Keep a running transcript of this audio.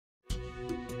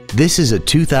This is a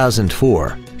 2004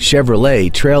 Chevrolet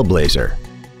Trailblazer.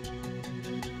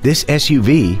 This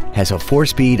SUV has a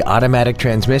 4-speed automatic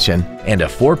transmission and a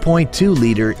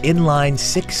 4.2-liter inline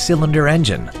 6-cylinder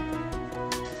engine.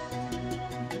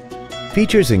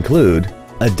 Features include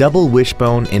a double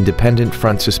wishbone independent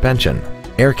front suspension,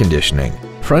 air conditioning,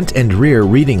 front and rear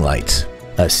reading lights,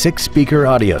 a 6-speaker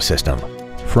audio system,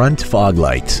 front fog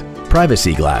lights,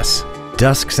 privacy glass,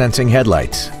 dusk sensing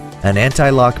headlights, an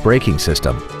anti-lock braking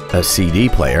system, a CD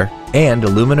player, and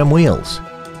aluminum wheels.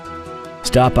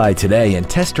 Stop by today and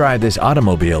test drive this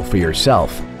automobile for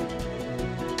yourself.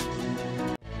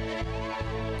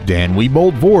 Dan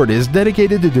Wiebold Ford is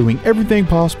dedicated to doing everything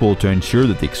possible to ensure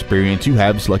that the experience you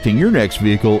have selecting your next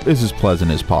vehicle is as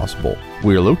pleasant as possible.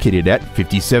 We are located at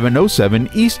 5707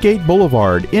 Eastgate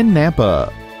Boulevard in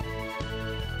Nampa.